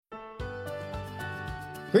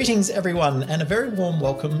Greetings, everyone, and a very warm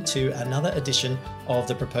welcome to another edition of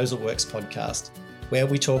the Proposal Works podcast, where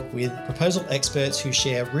we talk with proposal experts who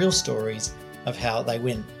share real stories of how they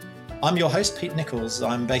win. I'm your host, Pete Nichols.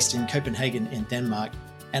 I'm based in Copenhagen in Denmark,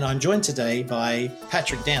 and I'm joined today by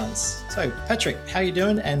Patrick Downs. So, Patrick, how are you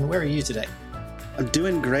doing, and where are you today? I'm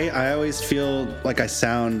doing great. I always feel like I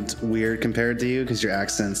sound weird compared to you because your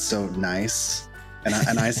accent's so nice, and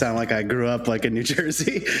I sound like I grew up like in New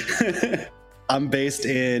Jersey. I'm based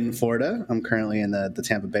in Florida. I'm currently in the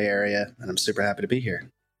Tampa Bay area, and I'm super happy to be here.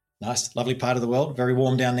 Nice, lovely part of the world. Very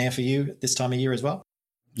warm down there for you this time of year as well?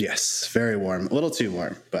 Yes, very warm. A little too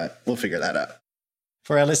warm, but we'll figure that out.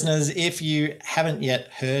 For our listeners, if you haven't yet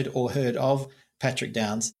heard of Patrick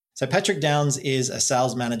Downs. So Patrick Downs is a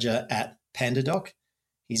sales manager at PandaDoc.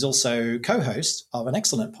 He's also co-host of an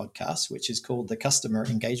excellent podcast, which is called the Customer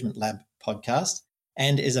Engagement Lab podcast,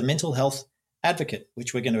 and is a mental health advocate,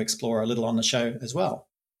 which we're going to explore a little on the show as well.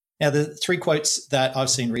 Now, the three quotes that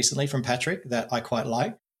I've seen recently from Patrick that I quite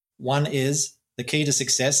like. One is, the key to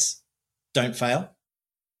success, don't fail.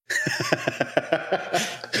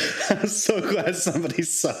 I'm so glad somebody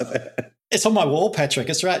saw that. It's on my wall, Patrick.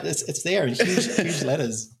 It's right. It's there in huge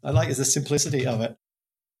letters. I like the simplicity of it.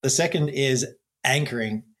 The second is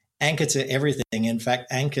anchoring. Anchor to everything. In fact,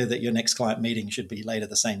 anchor that your next client meeting should be later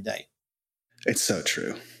the same day. It's so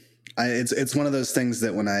true. It's one of those things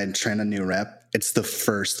that when I train a new rep, it's the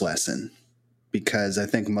first lesson, because I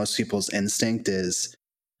think most people's instinct is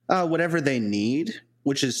whatever they need,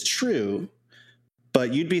 which is true,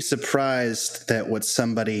 but you'd be surprised that what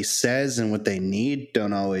somebody says and what they need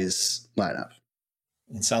don't always line up.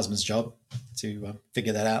 It's salesman's job to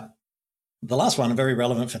figure that out. The last one, very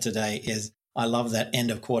relevant for today, is I love that end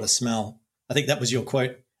of quarter smell. I think that was your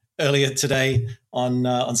quote earlier today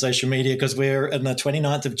on social media, because we're on the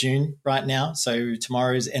 29th of June right now. So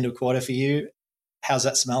tomorrow's end of quarter for you. How's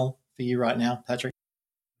that smell for you right now, Patrick?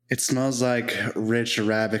 It smells like rich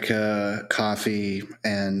Arabica coffee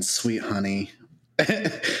and sweet honey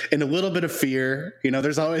and a little bit of fear. You know,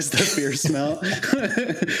 there's always the fear smell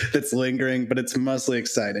that's lingering, but it's mostly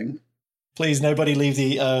exciting. Please, nobody leave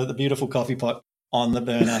the beautiful coffee pot on the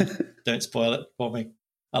burner. Don't spoil it for me.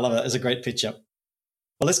 I love it. It's a great picture.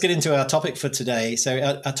 Well, let's get into our topic for today. So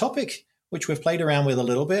our topic, which we've played around with a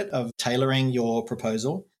little bit, of tailoring your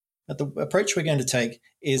proposal. But the approach we're going to take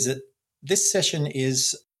is that this session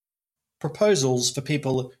is proposals for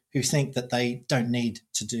people who think that they don't need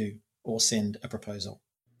to do or send a proposal.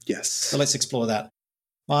 Yes. So let's explore that.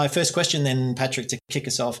 My first question then, Patrick, to kick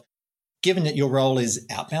us off, given that your role is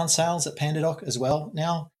outbound sales at PandaDoc as well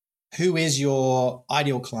now, who is your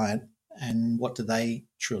ideal client and what do they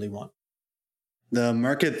truly want? The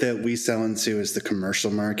market that we sell into is the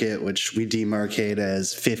commercial market, which we demarcate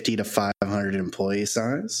as 50 to 500 employee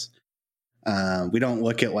size. We don't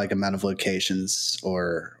look at like amount of locations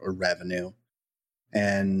or revenue.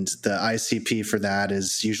 And the ICP for that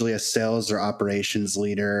is usually a sales or operations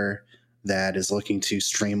leader that is looking to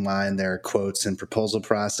streamline their quotes and proposal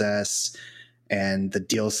process. And the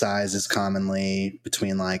deal size is commonly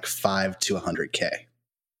between like 5 to 100K.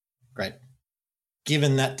 Great.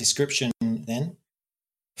 Given that description then,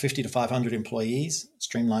 50 to 500 employees,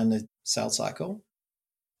 streamline the sales cycle.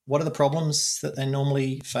 What are the problems that they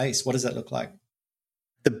normally face? What does that look like?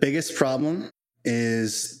 The biggest problem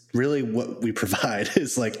is really what we provide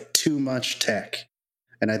is like too much tech.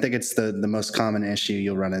 And I think it's the most common issue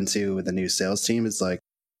you'll run into with a new sales team is like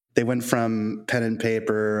they went from pen and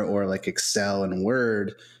paper or like Excel and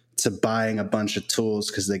Word to buying a bunch of tools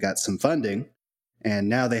because they got some funding. And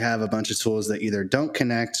now they have a bunch of tools that either don't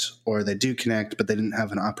connect or they do connect, but they didn't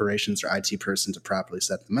have an operations or IT person to properly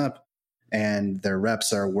set them up. And their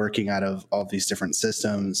reps are working out of all these different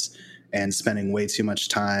systems and spending way too much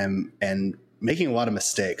time and making a lot of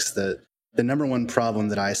mistakes. The number one problem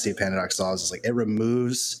that I see PandaDoc solves is like it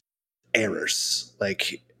removes errors,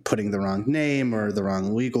 like putting the wrong name or the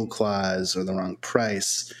wrong legal clause or the wrong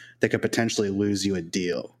price that could potentially lose you a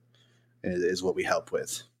deal is what we help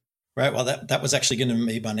with. Right. Well, that was actually going to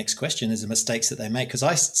be my next question, is the mistakes that they make, because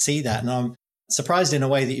I see that and I'm surprised in a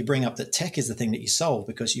way that you bring up that tech is the thing that you solve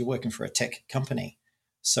because you're working for a tech company.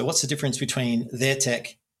 So what's the difference between their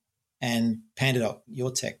tech and PandaDoc,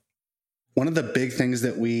 your tech? One of the big things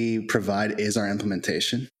that we provide is our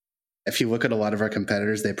implementation. If you look at a lot of our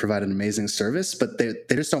competitors, they provide an amazing service, but they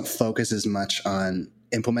just don't focus as much on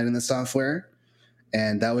implementing the software.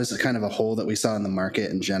 And that was kind of a hole that we saw in the market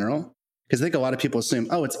in general. Because I think a lot of people assume,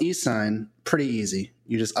 oh, it's e-sign, pretty easy.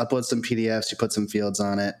 You just upload some PDFs, you put some fields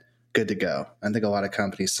on it, good to go. I think a lot of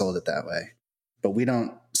companies sold it that way. But we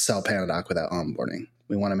don't sell PandaDoc without onboarding.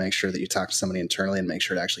 We want to make sure that you talk to somebody internally and make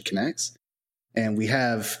sure it actually connects. And we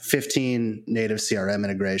have 15 native CRM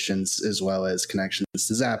integrations, as well as connections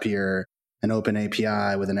to Zapier, an open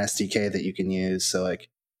API with an SDK that you can use. So like,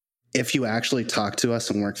 if you actually talk to us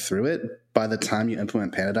and work through it, by the time you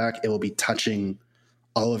implement PandaDoc, it will be touching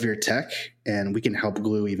all of your tech, and we can help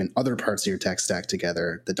glue even other parts of your tech stack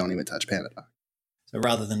together that don't even touch PandaDoc. So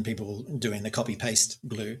rather than people doing the copy-paste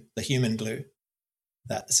glue, the human glue,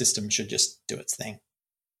 that the system should just do its thing.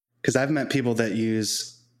 Because I've met people that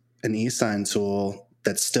use an e-sign tool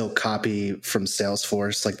that still copy from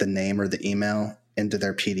Salesforce, like the name or the email, into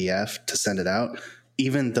their PDF to send it out,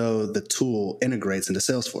 even though the tool integrates into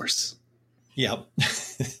Salesforce. Yep.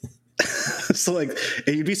 So like,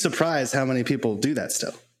 you'd be surprised how many people do that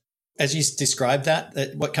still. As you described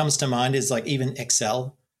that, what comes to mind is like even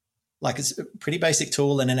Excel. Like it's a pretty basic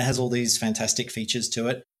tool, and then it has all these fantastic features to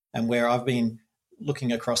it. And where I've been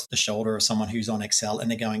looking across the shoulder of someone who's on Excel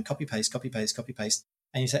and they're going copy paste, copy paste, copy paste.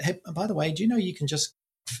 And you say, hey, by the way, do you know you can just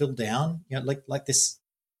fill down, like this,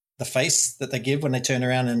 the face that they give when they turn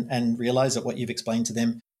around and realize that what you've explained to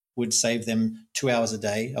them would save them 2 hours a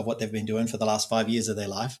day of what they've been doing for the last 5 years of their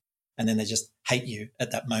life. And then they just hate you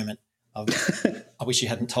at that moment. I wish you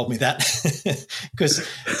hadn't told me that, because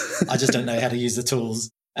I just don't know how to use the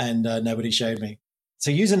tools, and nobody showed me.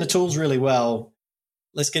 So using the tools really well.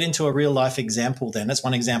 Let's get into a real life example then. That's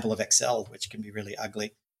one example of Excel, which can be really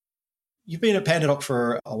ugly. You've been at PandaDoc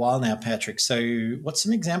for a while now, Patrick. So what's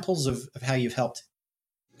some examples of how you've helped?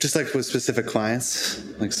 Just like with specific clients,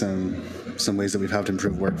 like some ways that we've helped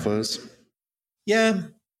improve workflows. Yeah.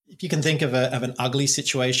 If you can think of an ugly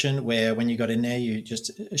situation where when you got in there, you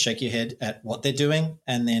just shake your head at what they're doing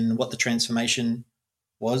and then what the transformation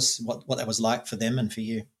was, what that was like for them and for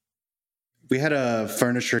you. We had a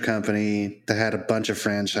furniture company that had a bunch of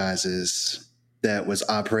franchises that was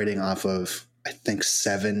operating off of, I think,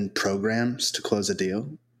 7 programs to close a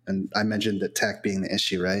deal. And I mentioned that tech being the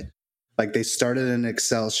issue, right? Like they started an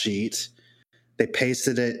Excel sheet, they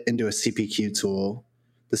pasted it into a CPQ tool.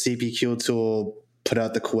 The CPQ tool put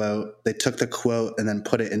out the quote. They took the quote and then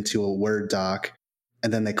put it into a Word doc.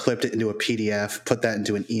 And then they clipped it into a PDF, put that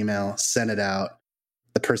into an email, sent it out.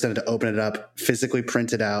 The person had to open it up, physically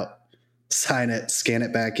print it out, sign it, scan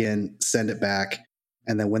it back in, send it back.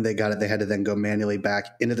 And then when they got it, they had to then go manually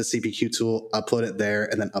back into the CPQ tool, upload it there,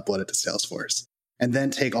 and then upload it to Salesforce. And then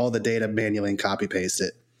take all the data manually and copy paste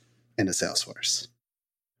it into Salesforce.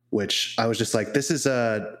 Which I was just like, this is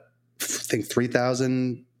a, I think,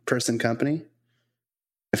 3,000 person company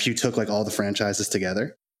if you took like all the franchises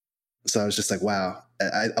together. So I was just like, wow,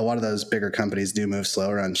 a lot of those bigger companies do move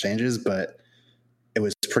slower on changes, but it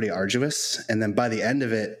was pretty arduous. And then by the end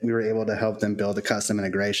of it, we were able to help them build a custom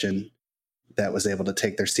integration that was able to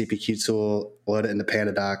take their CPQ tool, load it into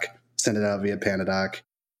PandaDoc, send it out via PandaDoc,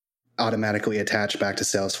 automatically attach back to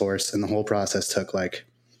Salesforce. And the whole process took like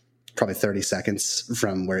probably 30 seconds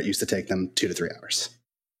from where it used to take them 2 to 3 hours.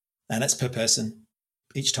 And that's per person.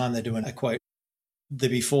 Each time they're doing a quote, the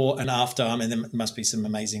before and after, I mean, there must be some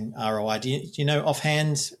amazing ROI. Do you know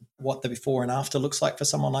offhand what the before and after looks like for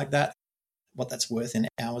someone like that? What that's worth in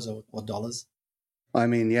hours or dollars? I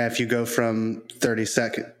mean, yeah, if you go from 30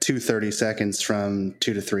 seconds from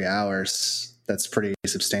 2 to 3 hours, that's pretty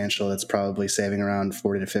substantial. That's probably saving around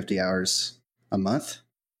 40 to 50 hours a month,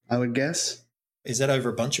 I would guess. Is that over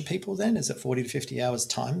a bunch of people then? Is it 40 to 50 hours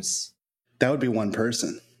times? That would be one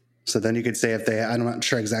person. So then you could say if they, I'm not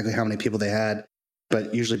sure exactly how many people they had,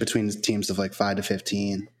 but usually between teams of like 5 to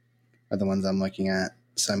 15 are the ones I'm looking at.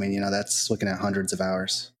 So, I mean, that's looking at hundreds of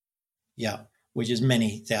hours. Yeah, which is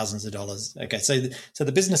many thousands of dollars. Okay, so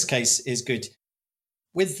the business case is good.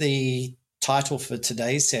 With the title for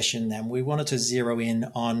today's session, then, we wanted to zero in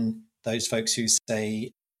on those folks who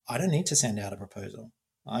say, I don't need to send out a proposal.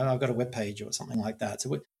 I've got a web page or something like that.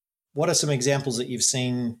 So what are some examples that you've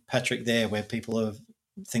seen, Patrick, there where people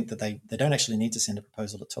think that they don't actually need to send a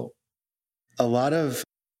proposal at all? A lot of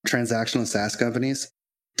transactional SaaS companies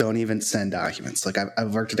don't even send documents. Like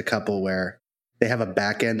I've worked at a couple where they have a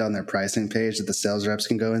back end on their pricing page that the sales reps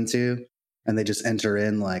can go into, and they just enter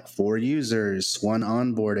in like 4 users, 1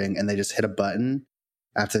 onboarding, and they just hit a button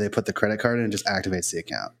after they put the credit card in and just activates the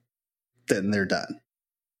account. Then they're done.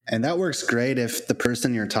 And that works great if the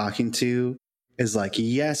person you're talking to is like,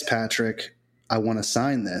 yes, Patrick, I want to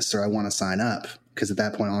sign this or I want to sign up. Because at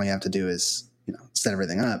that point, all you have to do is, set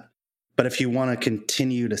everything up. But if you want to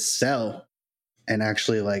continue to sell and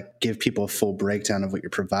actually like give people a full breakdown of what you're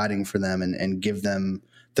providing for them and give them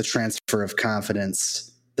the transfer of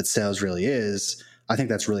confidence that sales really is, I think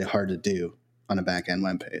that's really hard to do on a back-end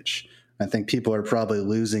web page. I think people are probably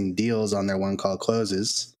losing deals on their one-call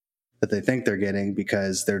closes that they think they're getting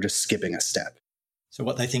because they're just skipping a step. So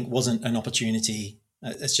what they think wasn't an opportunity,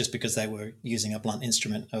 it's just because they were using a blunt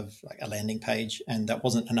instrument of like a landing page, and that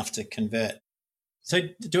wasn't enough to convert. So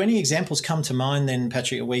do any examples come to mind then,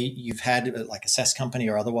 Patrick, where you've had like a SaaS company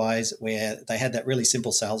or otherwise where they had that really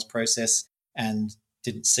simple sales process and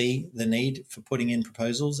didn't see the need for putting in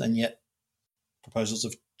proposals, and yet proposals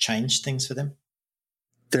have changed things for them?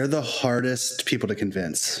 They're the hardest people to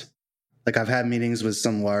convince. Like I've had meetings with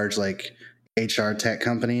some large like HR tech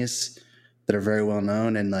companies that are very well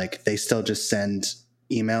known, and like they still just send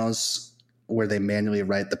emails where they manually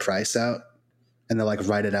write the price out and they'll like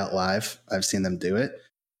write it out live. I've seen them do it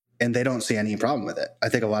and they don't see any problem with it. I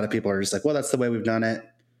think a lot of people are just like, well, that's the way we've done it.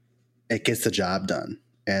 It gets the job done.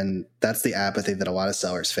 And that's the apathy that a lot of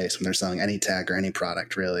sellers face when they're selling any tech or any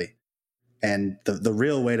product, really. And the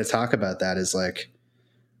real way to talk about that is like,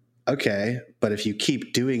 okay, but if you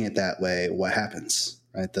keep doing it that way, what happens,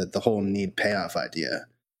 right? The whole need payoff idea.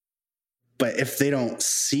 But if they don't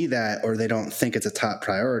see that or they don't think it's a top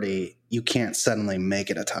priority, you can't suddenly make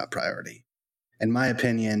it a top priority. In my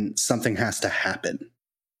opinion, something has to happen.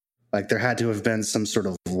 Like there had to have been some sort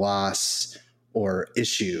of loss or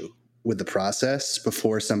issue with the process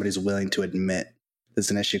before somebody's willing to admit there's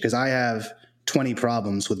an issue. Because I have 20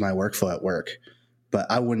 problems with my workflow at work, but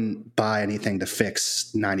I wouldn't buy anything to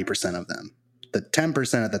fix 90% of them. The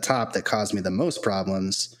 10% at the top that caused me the most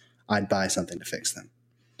problems, I'd buy something to fix them.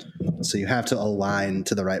 So you have to align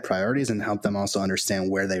to the right priorities and help them also understand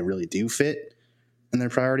where they really do fit in their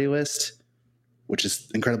priority list, which is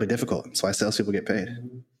incredibly difficult. That's why salespeople get paid.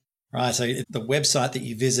 Right. So the website that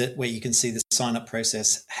you visit where you can see the sign-up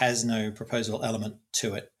process has no proposal element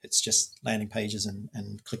to it. It's just landing pages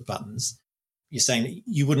and click buttons. You're saying that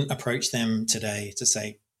you wouldn't approach them today to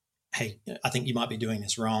say, hey, I think you might be doing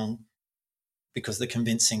this wrong, because the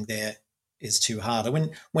convincing there is too hard.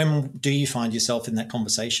 When do you find yourself in that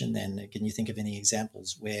conversation then? Can you think of any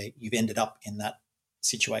examples where you've ended up in that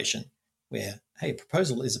situation where, hey,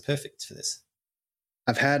 proposal is perfect for this?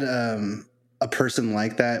 I've had a person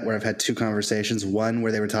like that where I've had two conversations, one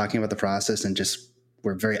where they were talking about the process and just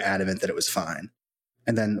were very adamant that it was fine.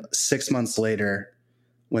 And then 6 months later,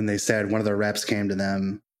 when they said one of their reps came to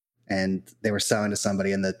them and they were selling to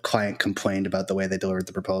somebody and the client complained about the way they delivered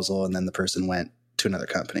the proposal, and then the person went to another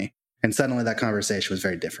company. And suddenly that conversation was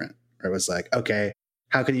very different. Or it was like, okay,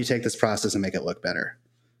 how can you take this process and make it look better?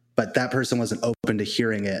 But that person wasn't open to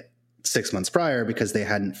hearing it 6 months prior because they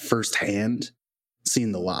hadn't firsthand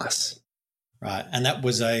seen the loss. Right. And that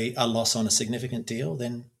was a loss on a significant deal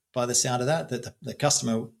then, by the sound of that the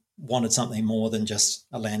customer wanted something more than just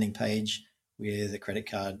a landing page with a credit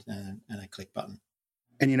card and a click button.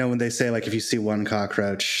 And, you know, when they say, like, if you see one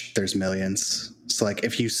cockroach, there's millions. So, like,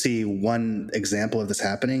 if you see one example of this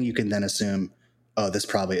happening, you can then assume, oh, this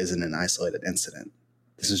probably isn't an isolated incident.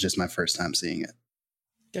 This is just my first time seeing it.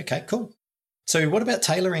 Okay, cool. So what about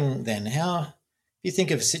tailoring then? How do you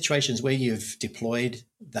think of situations where you've deployed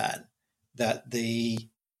that the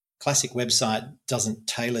classic website doesn't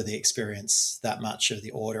tailor the experience that much of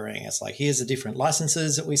the ordering? It's like, here's the different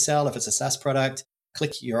licenses that we sell. If it's a SaaS product,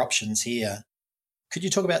 click your options here. Could you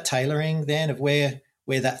talk about tailoring then, of where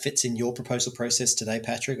that fits in your proposal process today,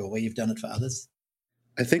 Patrick, or where you've done it for others?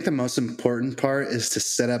 I think the most important part is to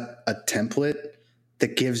set up a template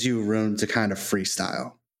that gives you room to kind of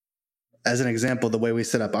freestyle. As an example, the way we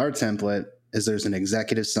set up our template is there's an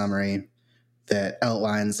executive summary that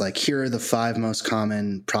outlines, like, here are the 5 most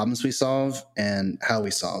common problems we solve and how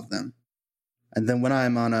we solve them. And then when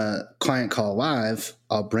I'm on a client call live,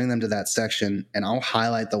 I'll bring them to that section and I'll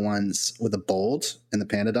highlight the ones with a bold in the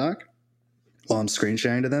PandaDoc while I'm screen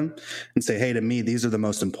sharing to them and say, hey, to me, these are the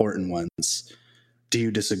most important ones. Do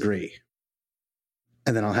you disagree?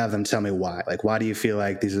 And then I'll have them tell me why. Like, why do you feel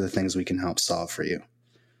like these are the things we can help solve for you?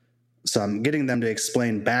 So I'm getting them to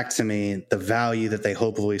explain back to me the value that they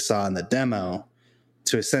hopefully saw in the demo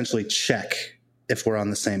to essentially check if we're on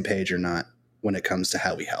the same page or not when it comes to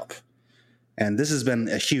how we help. And this has been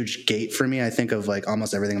a huge gate for me. I think of, like,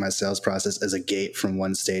 almost everything in my sales process as a gate from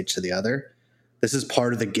one stage to the other. This is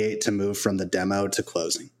part of the gate to move from the demo to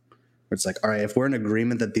closing. Where it's like, all right, if we're in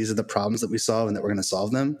agreement that these are the problems that we solve and that we're going to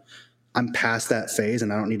solve them, I'm past that phase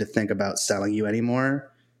and I don't need to think about selling you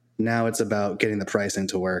anymore. Now it's about getting the pricing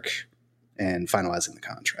to work and finalizing the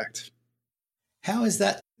contract. How is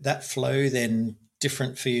that flow then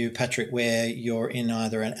different for you, Patrick, where you're in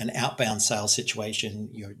either an outbound sales situation,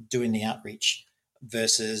 you're doing the outreach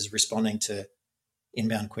versus responding to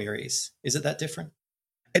inbound queries? Is it that different?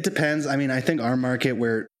 It depends. I mean, I think our market,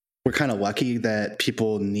 we're kind of lucky that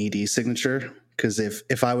people need e-signature, because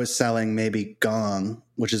if I was selling maybe Gong,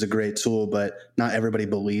 which is a great tool, but not everybody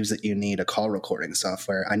believes that you need a call recording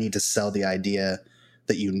software. I need to sell the idea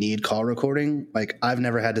that you need call recording. Like, I've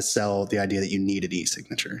never had to sell the idea that you need an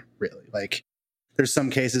e-signature, really. Like, there's some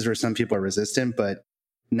cases where some people are resistant, but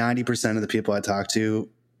 90% of the people I talk to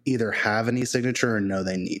either have an e-signature or know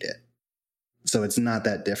they need it. So it's not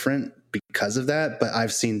that different because of that. But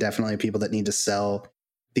I've seen definitely people that need to sell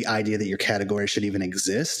the idea that your category should even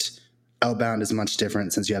exist. Outbound is much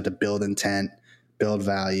different, since you have to build intent, build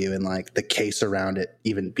value, and like the case around it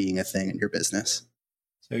even being a thing in your business.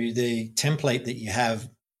 So the template that you have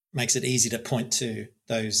makes it easy to point to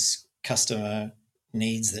those customer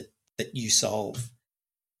needs that you solve.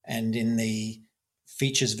 And in the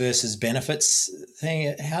features versus benefits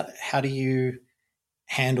thing, how do you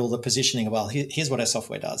handle the positioning of, well, here's what our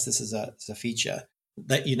software does. This is a feature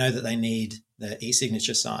that you know that they need the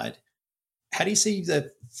e-signature side. How do you see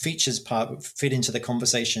the features part fit into the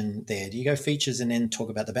conversation there? Do you go features and then talk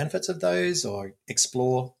about the benefits of those, or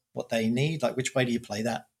explore what they need? Like, which way do you play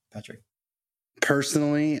that, Patrick?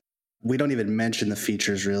 Personally, we don't even mention the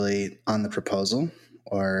features really on the proposal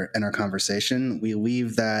or in our conversation. We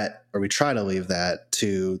leave that, or we try to leave that,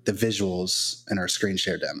 to the visuals in our screen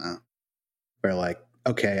share demo. We're like,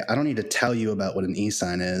 okay, I don't need to tell you about what an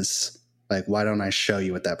e-sign is. Like, why don't I show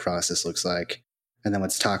you what that process looks like? And then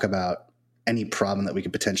let's talk about any problem that we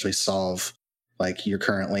could potentially solve. Like, you're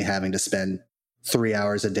currently having to spend 3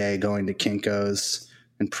 hours a day going to Kinko's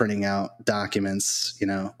and printing out documents,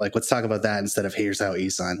 like, let's talk about that instead of here's how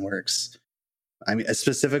e-sign works. I mean,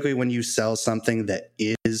 specifically when you sell something that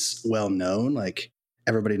is well known, like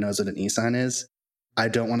everybody knows what an e-sign is, I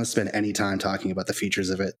don't want to spend any time talking about the features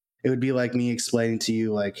of it. It would be like me explaining to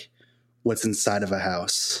you, like, what's inside of a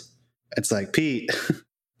house. It's like, Pete,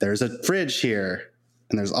 there's a fridge here,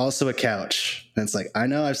 and there's also a couch. And it's like, I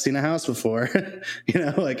know, I've seen a house before.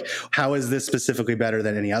 Like, how is this specifically better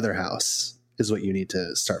than any other house is what you need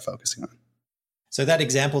to start focusing on. So that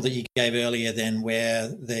example that you gave earlier then, where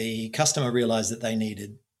the customer realized that they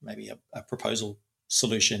needed maybe a proposal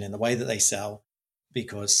solution in the way that they sell,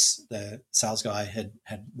 because the sales guy had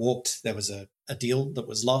walked, there was a deal that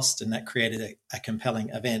was lost, and that created a compelling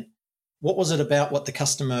event. What was it about what the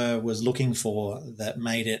customer was looking for that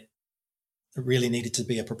made it really needed to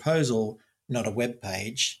be a proposal, not a web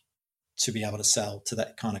page, to be able to sell to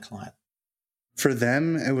that kind of client? For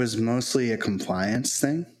them, it was mostly a compliance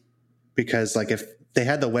thing, because like, if they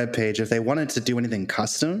had the web page, if they wanted to do anything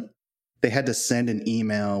custom, they had to send an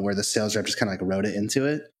email where the sales rep just kind of like wrote it into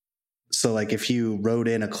it. So like, if you wrote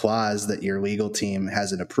in a clause that your legal team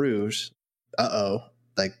hasn't approved,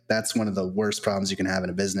 like, that's one of the worst problems you can have in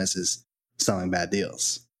a business, is selling bad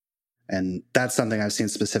deals. And that's something I've seen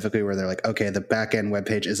specifically where they're like, okay, the back end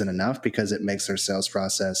webpage isn't enough because it makes their sales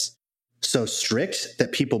process so strict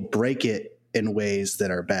that people break it in ways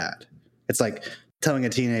that are bad. It's like telling a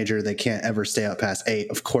teenager they can't ever stay out past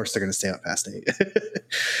 8. Of course they're going to stay out past 8.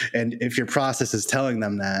 And if your process is telling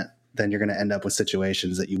them that, then you're going to end up with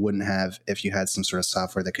situations that you wouldn't have if you had some sort of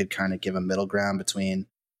software that could kind of give a middle ground between,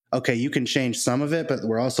 okay, you can change some of it, but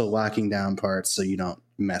we're also locking down parts so you don't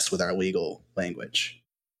mess with our legal language.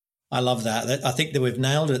 I love that. I think that we've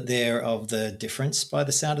nailed it there, of the difference by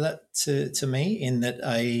the sound of that to me, in that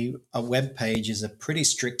a web page is a pretty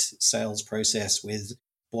strict sales process with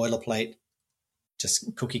boilerplate,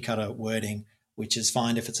 just cookie cutter wording, which is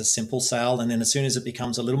fine if it's a simple sale. And then as soon as it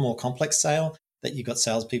becomes a little more complex sale, that you've got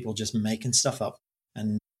salespeople just making stuff up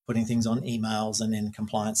and putting things on emails, and then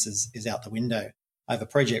compliance is out the window. I have a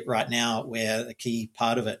project right now where the key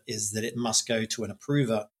part of it is that it must go to an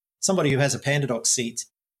approver, somebody who has a PandaDoc seat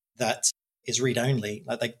that is read-only.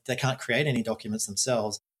 Like, they can't create any documents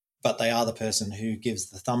themselves, but they are the person who gives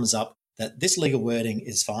the thumbs up that this legal wording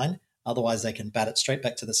is fine. Otherwise, they can bat it straight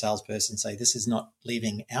back to the salesperson and say, this is not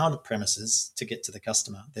leaving our premises to get to the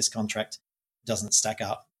customer. This contract doesn't stack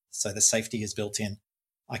up. So the safety is built in.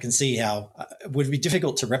 I can see how it would be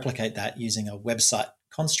difficult to replicate that using a website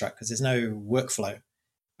construct, because there's no workflow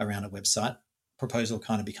around a website. Proposal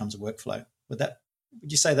kind of becomes a workflow. Would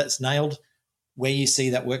you say that's nailed where you see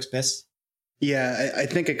that works best? Yeah, I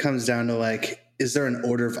think it comes down to, like, is there an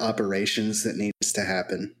order of operations that needs to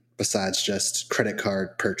happen besides just credit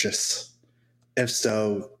card purchase? If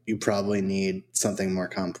so, you probably need something more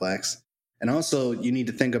complex. And also, you need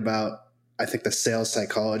to think about, I think, the sales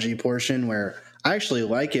psychology portion, where I actually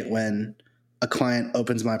like it when a client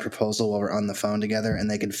opens my proposal while we're on the phone together and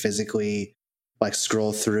they can physically like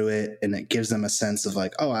scroll through it, and it gives them a sense of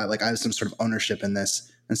like, oh, I have some sort of ownership in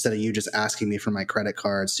this, instead of you just asking me for my credit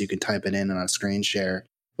card so you can type it in on a screen share,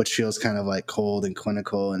 which feels kind of like cold and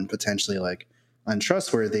clinical and potentially like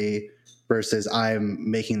untrustworthy, versus I'm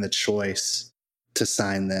making the choice to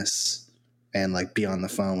sign this and like be on the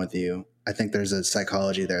phone with you. I think there's a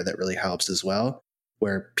psychology there that really helps as well.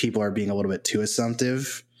 where people are being a little bit too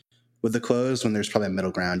assumptive with the close when there's probably a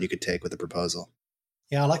middle ground you could take with a proposal.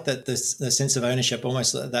 Yeah, I like that the sense of ownership,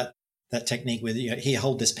 almost that technique with, here,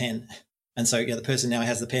 hold this pen. And so the person now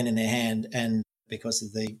has the pen in their hand, and because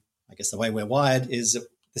of the way we're wired is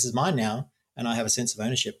this is mine now, and I have a sense of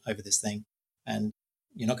ownership over this thing, and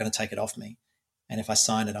you're not going to take it off me. And if I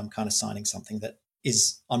sign it, I'm kind of signing something that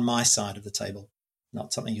is on my side of the table,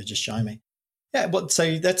 not something you're just showing me. Yeah,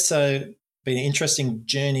 so that's been an interesting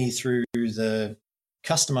journey through the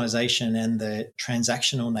customization and the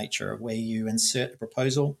transactional nature of where you insert a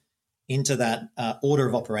proposal into that order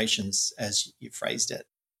of operations, as you phrased it.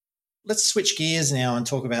 Let's switch gears now and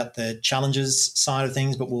talk about the challenges side of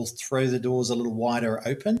things, but we'll throw the doors a little wider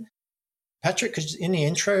open. Patrick, because in the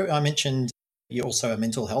intro, I mentioned you're also a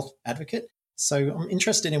mental health advocate. So I'm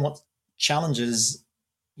interested in what challenges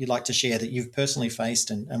you'd like to share that you've personally faced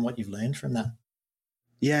and what you've learned from that.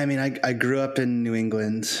 Yeah, I mean, I grew up in New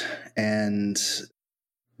England, and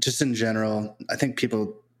just in general, I think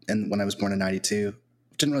people, and when I was born in 92,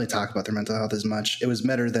 didn't really talk about their mental health as much. It was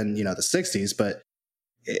better than, the 60s, but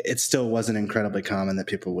it still wasn't incredibly common that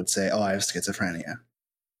people would say, oh, I have schizophrenia.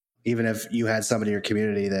 Even if you had somebody in your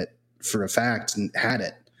community that for a fact had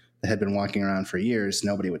it, that had been walking around for years,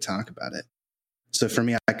 nobody would talk about it. So for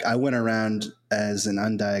me, I went around as an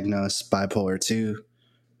undiagnosed bipolar 2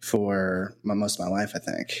 for most of my life, I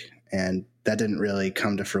think. And that didn't really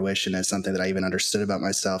come to fruition as something that I even understood about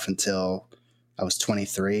myself until I was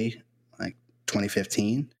 23, like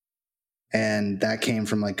 2015. And that came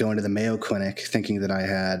from like going to the Mayo Clinic thinking that I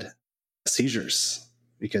had seizures,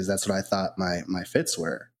 because that's what I thought my fits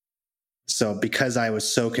were. So because I was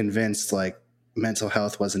so convinced like mental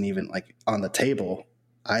health wasn't even like on the table,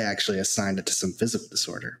 I actually assigned it to some physical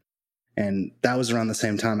disorder. And that was around the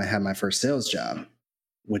same time I had my first sales job,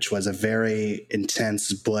 which was a very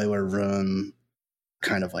intense boiler room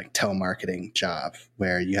kind of like telemarketing job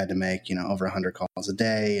where you had to make, over 100 calls a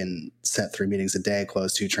day and set 3 meetings a day,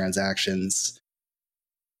 close 2 transactions,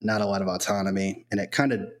 not a lot of autonomy. And it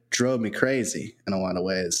kind of drove me crazy in a lot of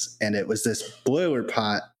ways. And it was this boiler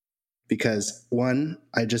pot because 1,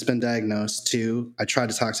 I'd just been diagnosed. 2, I tried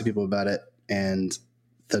to talk to people about it. And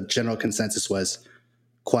the general consensus was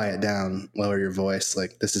quiet down, lower your voice.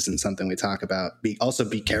 Like, this isn't something we talk about. Also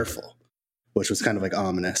be careful, which was kind of like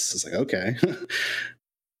ominous. It's like, okay.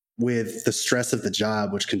 With the stress of the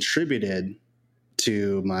job, which contributed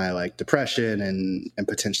to my like depression and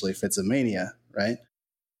potentially fits of mania, right?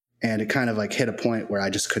 And it kind of like hit a point where I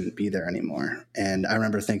just couldn't be there anymore. And I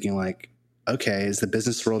remember thinking like, okay, is the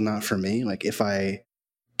business world not for me? Like, if I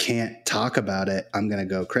can't talk about it, I'm going to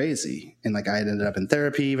go crazy. And like I ended up in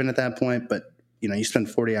therapy even at that point, but you spend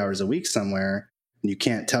 40 hours a week somewhere and you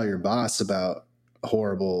can't tell your boss about a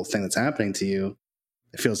horrible thing that's happening to you.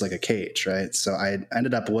 It feels like a cage, right? So I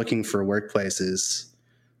ended up looking for workplaces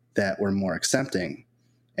that were more accepting,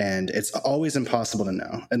 and it's always impossible to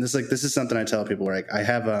know. And this is something I tell people, where like I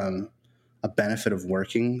have a benefit of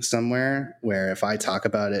working somewhere where if I talk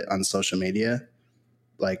about it on social media,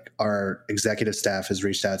 like our executive staff has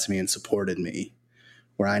reached out to me and supported me,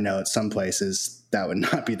 where I know at some places that would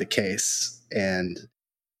not be the case. And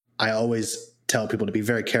I always tell people to be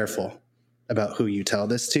very careful about who you tell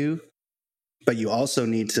this to, but you also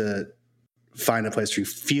need to find a place where you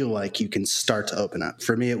feel like you can start to open up.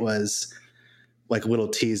 For me, it was like little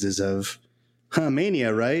teases of,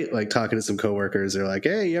 mania, right? Like talking to some coworkers, they're like,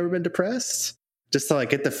 hey, you ever been depressed? Just to like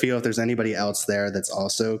get the feel if there's anybody else there that's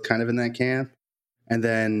also kind of in that camp. And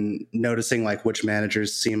then noticing like which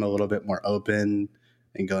managers seem a little bit more open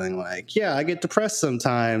and going like, yeah, I get depressed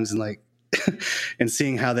sometimes, and like, and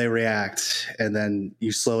seeing how they react. And then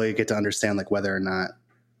you slowly get to understand like whether or not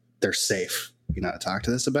they're safe, to talk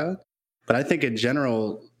to this about. But I think in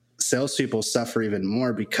general, salespeople suffer even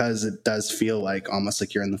more because it does feel like almost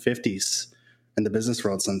like you're in the 50s in the business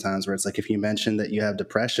world sometimes, where it's like if you mention that you have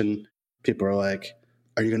depression, people are like,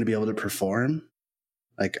 are you going to be able to perform?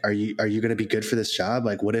 Like, are you going to be good for this job?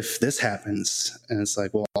 Like, what if this happens? And it's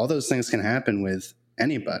like, well, all those things can happen with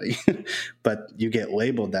anybody, but you get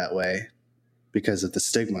labeled that way because of the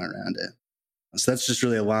stigma around it. So that's just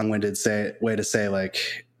really a long-winded way to say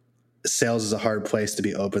like sales is a hard place to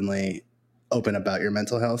be open about your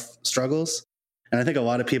mental health struggles. And I think a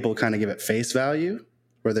lot of people kind of give it face value,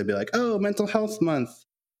 where they'd be like, oh, mental health month.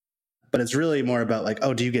 But it's really more about like,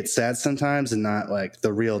 oh, do you get sad sometimes, and not like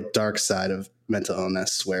the real dark side of mental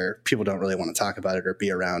illness where people don't really want to talk about it or be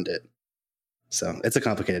around it. So it's a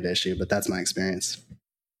complicated issue, but that's my experience.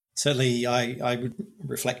 Certainly, I would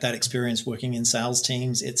reflect that experience working in sales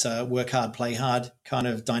teams. It's a work hard, play hard kind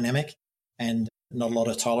of dynamic, and not a lot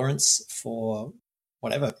of tolerance for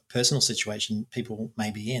whatever personal situation people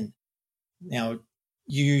may be in. Now,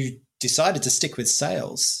 you decided to stick with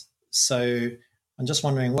sales. So I'm just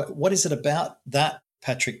wondering, what is it about that,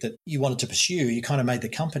 Patrick, that you wanted to pursue? You kind of made the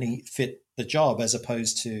company fit the job as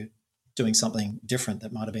opposed to doing something different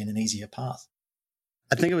that might have been an easier path.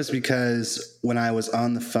 I think it was because when I was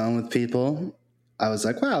on the phone with people, I was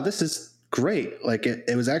like, wow, this is great. Like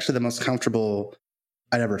it was actually the most comfortable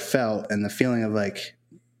I'd ever felt. And the feeling of like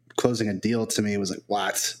closing a deal to me was like,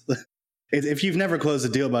 what? If you've never closed a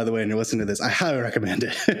deal, by the way, and you're listening to this, I highly recommend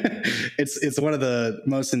it. It's one of the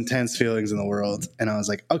most intense feelings in the world. And I was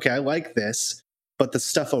like, okay, I like this, but the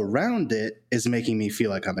stuff around it is making me feel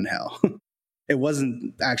like I'm in hell. It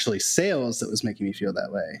wasn't actually sales that was making me feel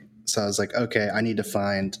that way. So I was like, okay, I need to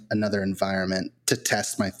find another environment to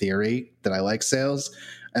test my theory that I like sales.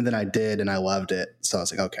 And then I did, and I loved it. So I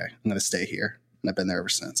was like, okay, I'm going to stay here. And I've been there ever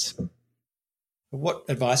since. What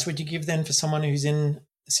advice would you give then for someone who's in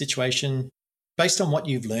a situation based on what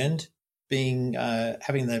you've learned, being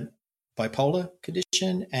having the bipolar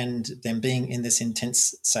condition and then being in this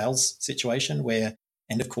intense sales situation where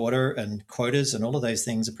end of quarter and quotas and all of those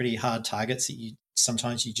things are pretty hard targets that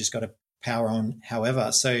sometimes you just got to power on.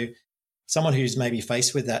 However, so someone who's maybe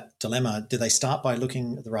faced with that dilemma, do they start by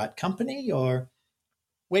looking at the right company, or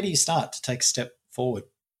where do you start to take a step forward?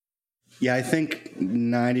 Yeah, I think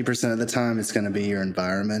 90% of the time it's going to be your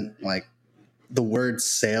environment. Like the word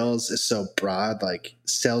sales is so broad, like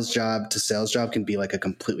sales job to sales job can be like a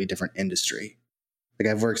completely different industry. Like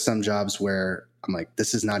I've worked some jobs where I'm like,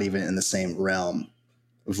 this is not even in the same realm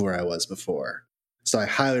of where I was before. So I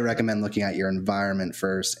highly recommend looking at your environment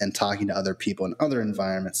first and talking to other people in other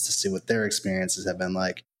environments to see what their experiences have been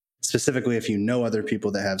like. Specifically, if you know other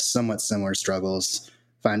people that have somewhat similar struggles,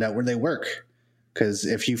 find out where they work. Because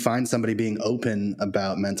if you find somebody being open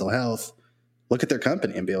about mental health, look at their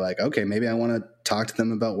company and be like, okay, maybe I want to talk to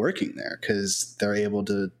them about working there because they're able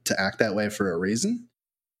to act that way for a reason.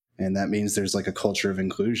 And that means there's like a culture of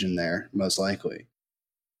inclusion there, most likely.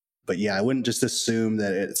 But yeah, I wouldn't just assume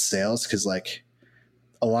that it's sales because like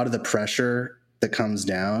a lot of the pressure that comes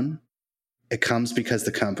down, it comes because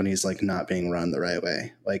the company is like not being run the right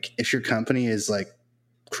way. Like if your company is like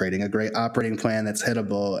creating a great operating plan that's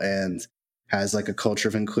hittable and has like a culture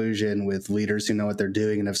of inclusion with leaders who know what they're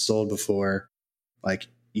doing and have sold before, like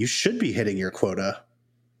you should be hitting your quota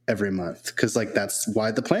every month because like that's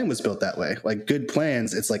why the plan was built that way. Like good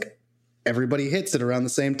plans, it's like everybody hits it around the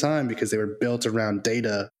same time because they were built around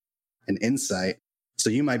data and insight. So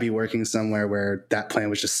you might be working somewhere where that plan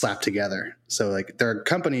was just slapped together. So like there are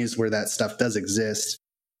companies where that stuff does exist.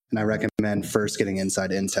 And I recommend first getting inside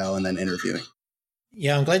intel and then interviewing.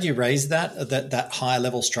 Yeah, I'm glad you raised that higher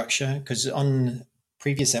level structure, because on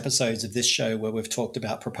previous episodes of this show where we've talked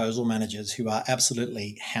about proposal managers who are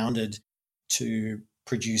absolutely hounded to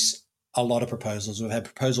produce a lot of proposals. We've had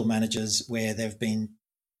proposal managers where they've been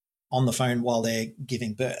on the phone while they're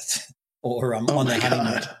giving birth or on their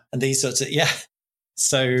honeymoon and these sorts of,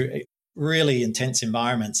 So really intense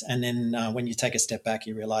environments. And then when you take a step back,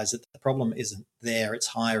 you realize that the problem isn't there. It's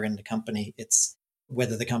higher in the company. It's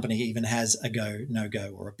whether the company even has a go, no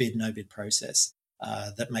go, or a bid, no bid process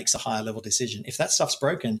that makes a higher level decision. If that stuff's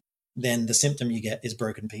broken, then the symptom you get is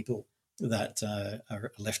broken people that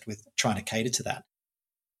are left with trying to cater to that.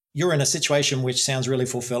 You're in a situation which sounds really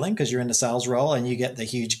fulfilling because you're in the sales role and you get the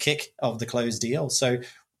huge kick of the closed deal. So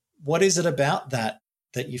what is it about that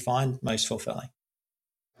you find most fulfilling?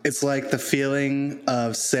 It's like the feeling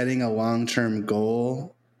of setting a long-term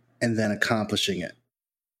goal and then accomplishing it.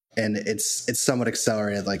 And it's somewhat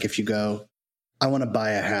accelerated. Like if you go, I want to buy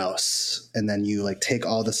a house, and then you like take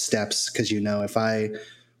all the steps because you know if I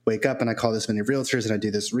wake up and I call this many realtors and I do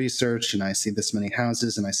this research and I see this many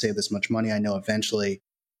houses and I save this much money, I know eventually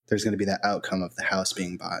there's going to be that outcome of the house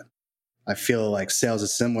being bought. I feel like sales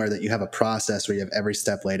is similar, that you have a process where you have every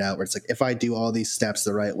step laid out where it's like, if I do all these steps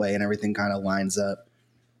the right way and everything kind of lines up,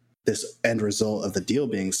 this end result of the deal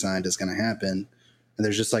being signed is going to happen. And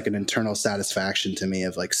there's just like an internal satisfaction to me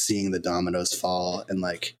of like seeing the dominoes fall and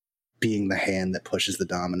like being the hand that pushes the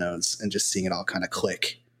dominoes and just seeing it all kind of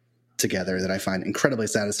click together that I find incredibly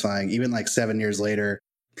satisfying. Even like 7 years later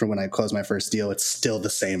from when I closed my first deal, it's still the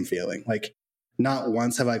same feeling. Like not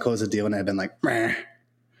once have I closed a deal and I've been like, meh.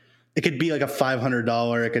 It could be like a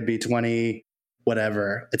 $500, it could be 20,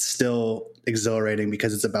 whatever. It's still exhilarating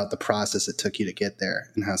because it's about the process it took you to get there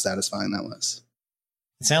and how satisfying that was.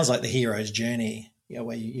 It sounds like the hero's journey,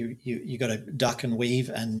 where you got to duck and weave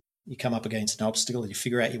and you come up against an obstacle and you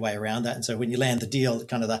figure out your way around that. And so when you land the deal,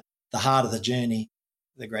 kind of the harder the journey,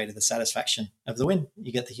 the greater the satisfaction of the win.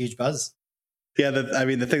 You get the huge buzz. Yeah, the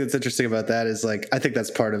thing that's interesting about that is like, I think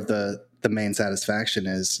that's part of the the main satisfaction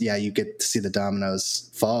is, yeah, you get to see the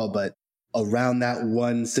dominoes fall, but around that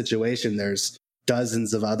one situation, there's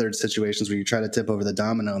dozens of other situations where you try to tip over the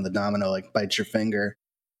domino and the domino like bites your finger,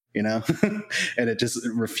 and it just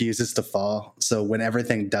refuses to fall. So when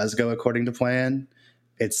everything does go according to plan,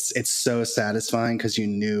 it's so satisfying because you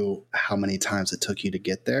knew how many times it took you to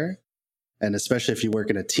get there. And especially if you work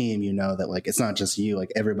in a team, you know that like it's not just you,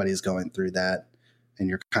 like everybody's going through that and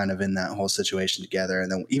you're kind of in that whole situation together.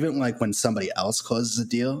 And then even like when somebody else closes a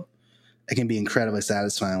deal, it can be incredibly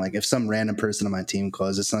satisfying. Like if some random person on my team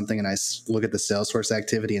closes something and I look at the Salesforce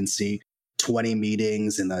activity and see 20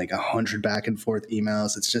 meetings and like 100 back and forth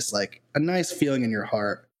emails, it's just like a nice feeling in your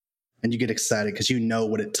heart. And you get excited because you know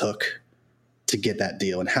what it took to get that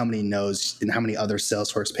deal and how many no's and how many other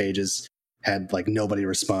Salesforce pages had like nobody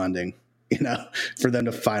responding, for them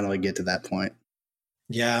to finally get to that point.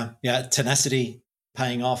 Yeah. Tenacity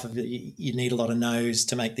paying off. You need a lot of no's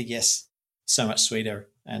to make the yes so much sweeter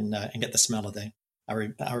and get the smell of the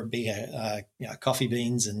Arabica, coffee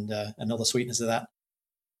beans and all the sweetness of that.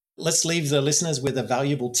 Let's leave the listeners with a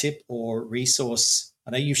valuable tip or resource.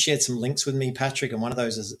 I know you've shared some links with me, Patrick, and one of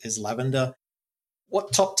those is Lavender.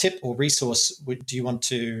 What top tip or resource do you want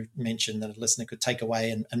to mention that a listener could take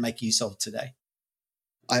away and make use of today?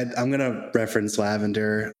 I'm going to reference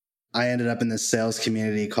Lavender. I ended up in this sales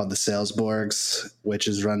community called the Salesborgs, which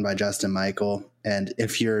is run by Justin Michael. And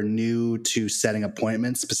if you're new to setting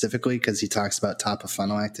appointments specifically, because he talks about top of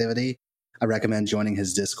funnel activity, I recommend joining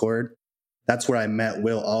his Discord. That's where I met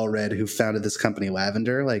Will Allred, who founded this company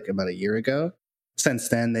Lavender like about a year ago. Since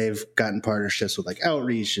then, they've gotten partnerships with like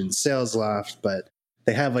Outreach and SalesLoft, but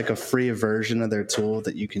they have like a free version of their tool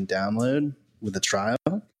that you can download with a trial.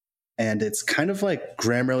 And it's kind of like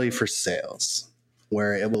Grammarly for sales,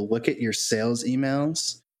 where it will look at your sales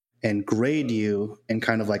emails and grade you and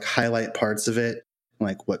kind of like highlight parts of it,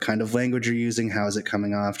 like what kind of language you're using, how is it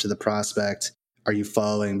coming off to the prospect, are you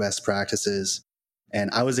following best practices? And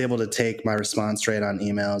I was able to take my response rate on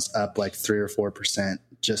emails up like 3 or 4%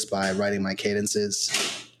 just by writing my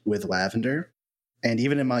cadences with Lavender. And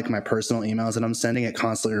even in like my personal emails that I'm sending, it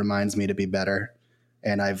constantly reminds me to be better.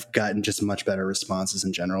 And I've gotten just much better responses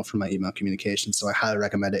in general from my email communication. So I highly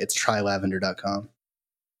recommend it. It's trylavender.com.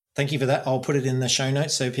 Thank you for that. I'll put it in the show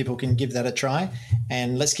notes so people can give that a try.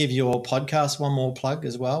 And let's give your podcast one more plug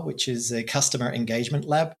as well, which is the Customer Engagement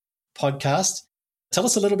Lab podcast. Tell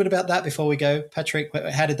us a little bit about that before we go. Patrick,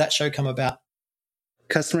 how did that show come about?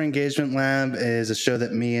 Customer Engagement Lab is a show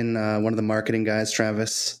that me and one of the marketing guys,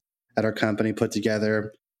 Travis, at our company put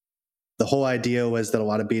together. The whole idea was that a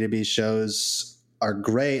lot of B2B shows are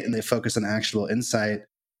great and they focus on actionable insight,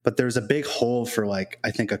 but there's a big hole for like,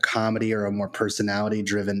 I think a comedy or a more personality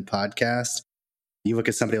driven podcast. You look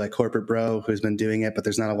at somebody like Corporate Bro who's been doing it, but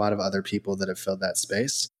there's not a lot of other people that have filled that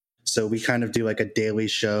space. So we kind of do like a daily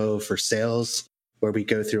show for sales where we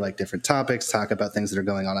go through like different topics, talk about things that are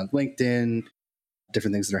going on LinkedIn,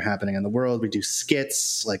 different things that are happening in the world. We do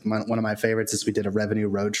skits. Like one of my favorites is we did a revenue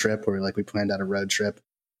road trip where we planned out a road trip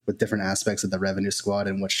with different aspects of the revenue squad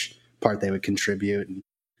and which part they would contribute and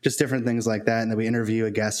just different things like that. And then we interview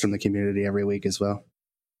a guest from the community every week as well.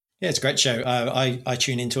 Yeah, it's a great show. I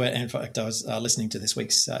tune into it. And in fact, I was listening to this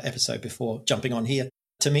week's episode before jumping on here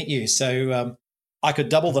to meet you. So I could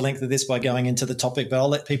double the length of this by going into the topic, but I'll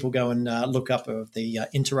let people go and look up of the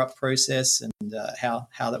interrupt process and how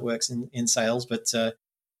that works in sales. But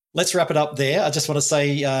let's wrap it up there. I just want to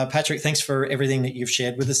say, Patrick, thanks for everything that you've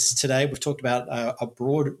shared with us today. We've talked about a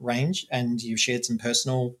broad range and you've shared some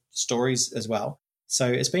personal stories as well. So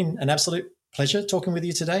it's been an absolute pleasure talking with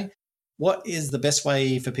you today. What is the best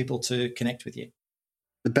way for people to connect with you?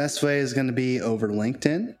 The best way is going to be over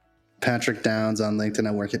LinkedIn. Patrick Downs on LinkedIn.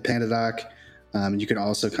 I work at PandaDoc. You can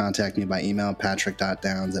also contact me by email,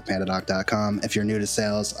 patrick.downs@pandadoc.com. If you're new to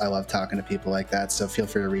sales, I love talking to people like that. So feel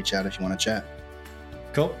free to reach out if you want to chat.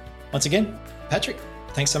 Cool. Once again, Patrick,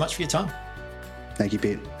 thanks so much for your time. Thank you,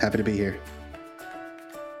 Pete. Happy to be here.